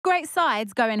great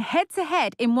sides going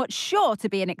head-to-head in what's sure to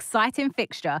be an exciting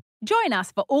fixture. Join us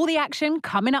for all the action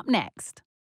coming up next.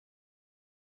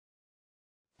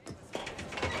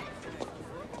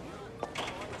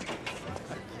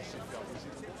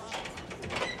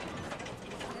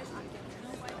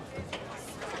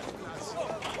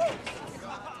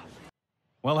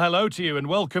 Well, hello to you and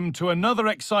welcome to another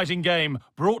exciting game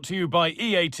brought to you by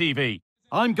EA TV.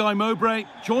 I'm Guy Mowbray,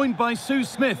 joined by Sue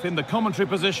Smith in the commentary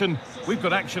position. We've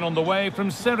got action on the way from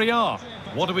Serie A.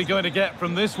 What are we going to get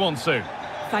from this one, Sue?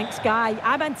 Thanks, Guy.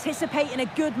 I'm anticipating a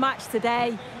good match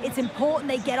today. It's important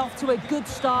they get off to a good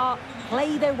start,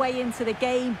 play their way into the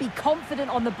game, be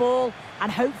confident on the ball, and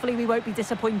hopefully we won't be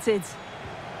disappointed.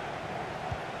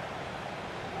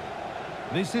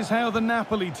 This is how the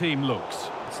Napoli team looks.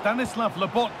 Stanislav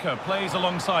Lobotka plays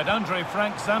alongside Andre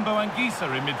Frank Zambo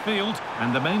Anguissa in midfield,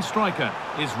 and the main striker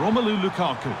is Romelu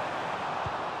Lukaku.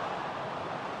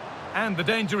 And the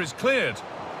danger is cleared.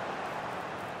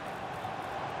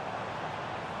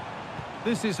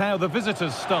 This is how the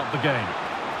visitors start the game.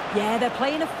 Yeah, they're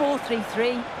playing a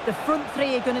 4-3-3. The front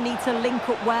three are going to need to link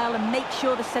up well and make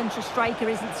sure the central striker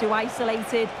isn't too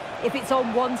isolated. If it's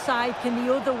on one side, can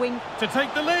the other wing... To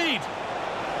take the lead!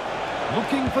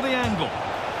 Looking for the angle.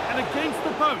 And against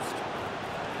the post.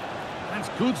 That's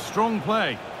good, strong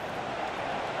play.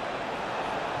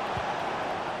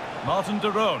 Martin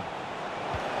de Roon.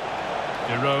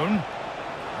 De Roon.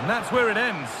 And that's where it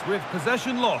ends, with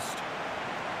possession lost.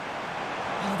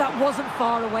 Oh, that wasn't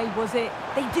far away, was it?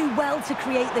 They do well to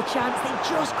create the chance. They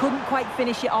just couldn't quite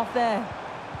finish it off there.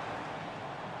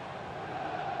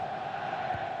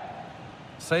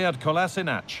 Sead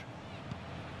Kolasinac.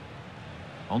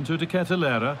 Onto De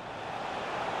Ketelaere.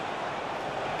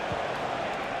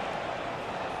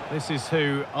 This is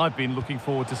who I've been looking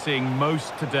forward to seeing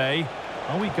most today.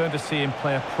 Are we going to see him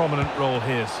play a prominent role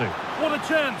here, Sue? What a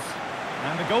chance!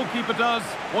 And the goalkeeper does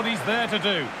what he's there to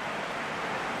do.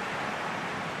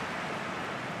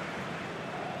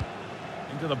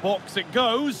 Into the box it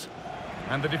goes.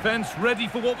 And the defence ready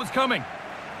for what was coming.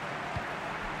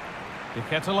 De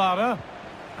Ketelaere.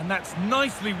 And that's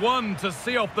nicely won to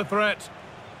see off the threat.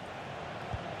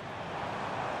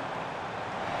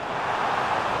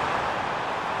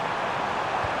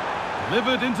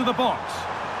 Delivered into the box.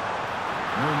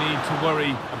 No need to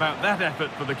worry about that effort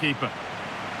for the keeper.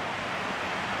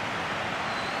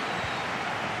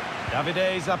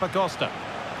 Davide Zappacosta.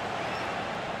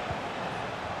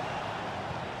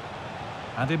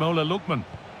 Ademola Lookman.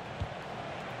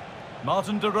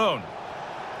 Martin de Roon.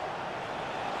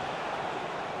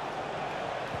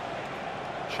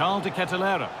 Charles De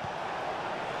Ketelaere.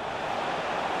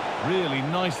 Really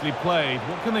nicely played.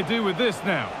 What can they do with this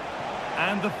now?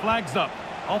 And the flag's up.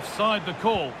 Offside the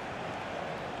call.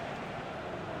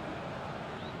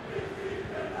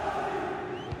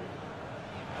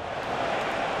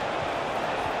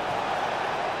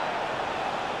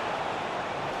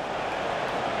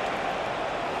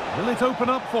 Will it open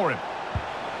up for him?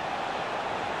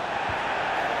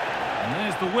 And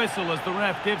there's the whistle as the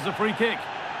ref gives a free kick.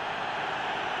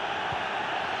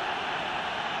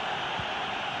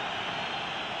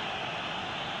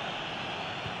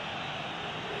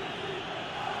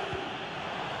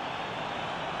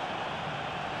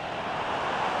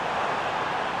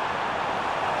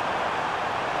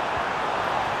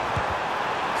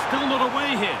 Still not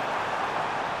away here.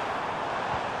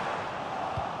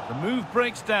 The move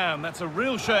breaks down. That's a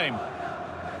real shame.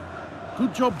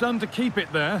 Good job done to keep it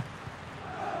there.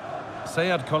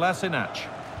 Sead Kolasinac.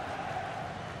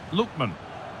 Lookman.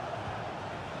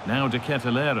 Now De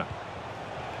Ketelaere.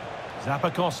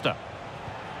 Zappacosta.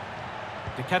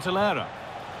 De Ketelaere.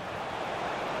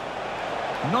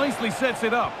 Nicely sets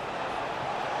it up.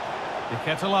 De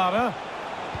Ketelaere.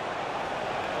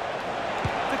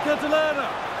 De Ketelaere.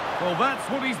 Well, that's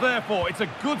what he's there for. It's a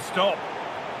good stop.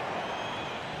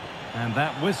 And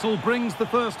that whistle brings the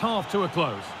first half to a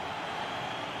close.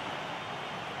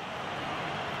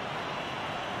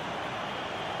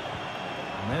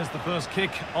 And there's the first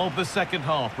kick of the second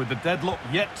half, with the deadlock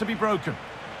yet to be broken.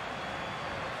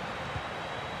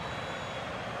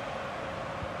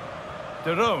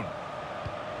 De Roon.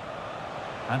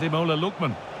 Ademola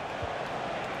Lookman.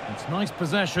 It's nice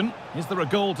possession. Is there a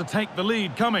goal to take the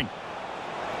lead coming?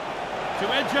 To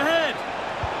edge ahead.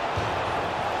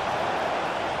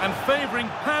 And favouring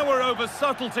power over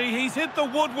subtlety, he's hit the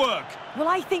woodwork. Well,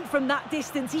 I think from that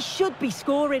distance he should be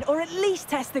scoring, or at least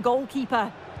test the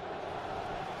goalkeeper.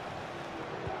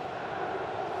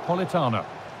 Politano.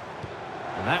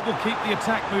 And that will keep the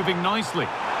attack moving nicely.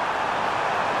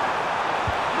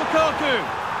 Lukaku.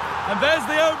 And there's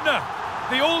the opener.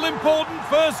 the all-important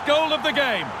first goal of the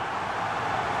game.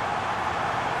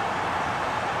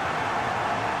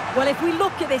 Well, if we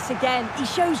look at this again, he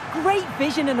shows great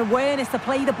vision and awareness to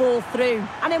play the ball through.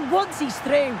 And then once he's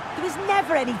through, there was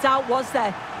never any doubt, was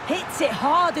there? Hits it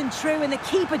hard and true, and the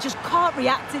keeper just can't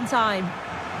react in time.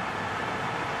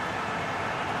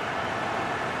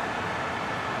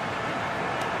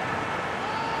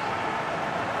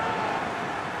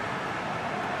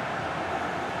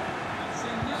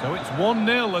 So it's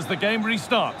 1-0 as the game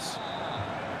restarts.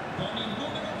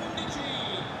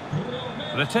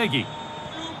 Retegui.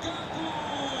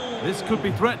 This could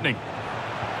be threatening.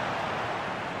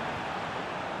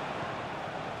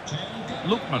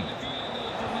 Lookman.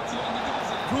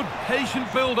 Good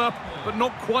patient build-up, but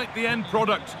not quite the end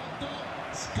product.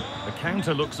 The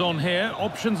counter looks on here,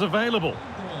 options available.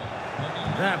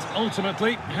 That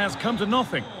ultimately has come to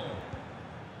nothing.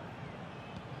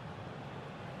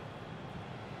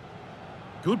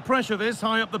 Good pressure this,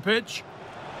 high up the pitch.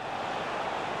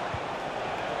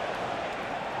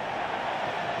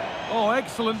 Oh,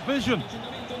 excellent vision.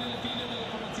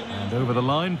 And over the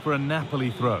line for a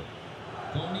Napoli throw.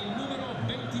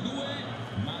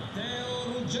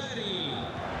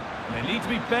 They need to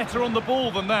be better on the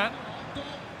ball than that.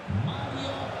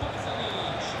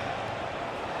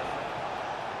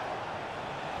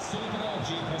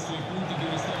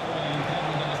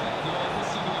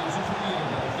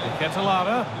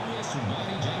 Atalanta.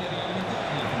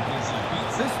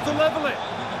 This to level it.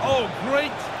 Oh,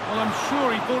 great. Well, I'm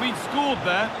sure he thought he'd scored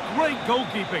there. Great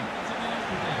goalkeeping.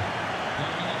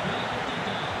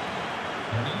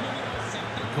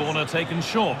 The corner taken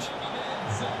short.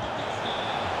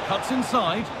 Cuts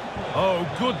inside. Oh,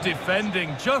 good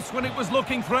defending, just when it was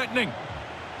looking threatening.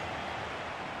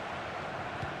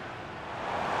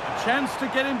 A chance to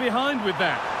get in behind with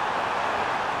that.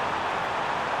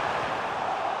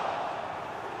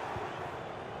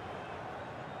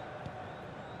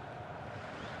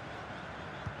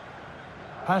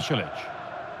 Pasalic.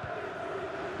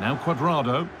 Now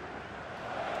Cuadrado.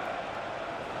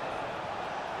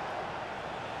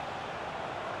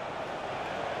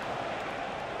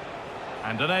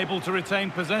 And unable to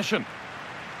retain possession.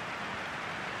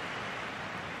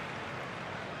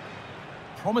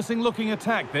 Promising looking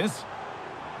attack, this.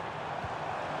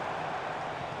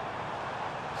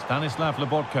 Stanislav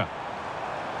Lobotka.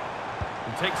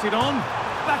 He takes it on.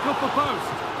 Back up the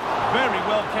post. Very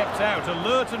well kept out,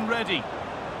 alert and ready.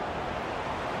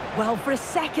 Well, for a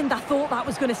second, I thought that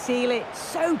was going to seal it.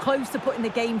 So close to putting the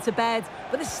game to bed,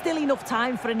 but there's still enough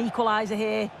time for an equaliser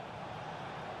here.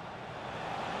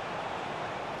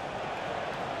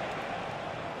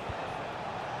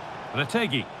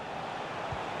 Retegui.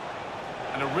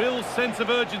 And a real sense of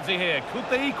urgency here. Could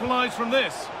they equalise from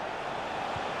this?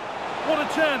 What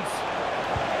a chance!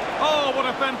 Oh, what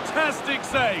a fantastic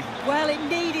save! Well, it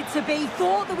needed to be.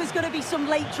 Thought there was going to be some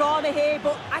late drama here,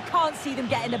 but I can't see them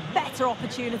getting a better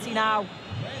opportunity now.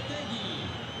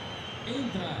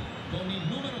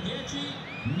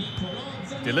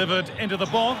 Delivered into the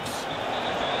box.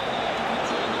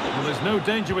 Well, there's no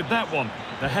danger with that one.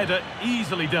 The header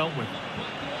easily dealt with.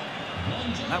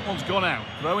 That one's gone out.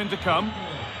 Throw in to come.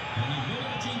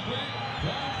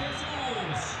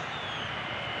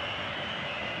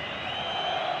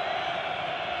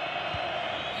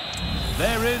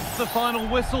 There is the final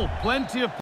whistle. Plenty of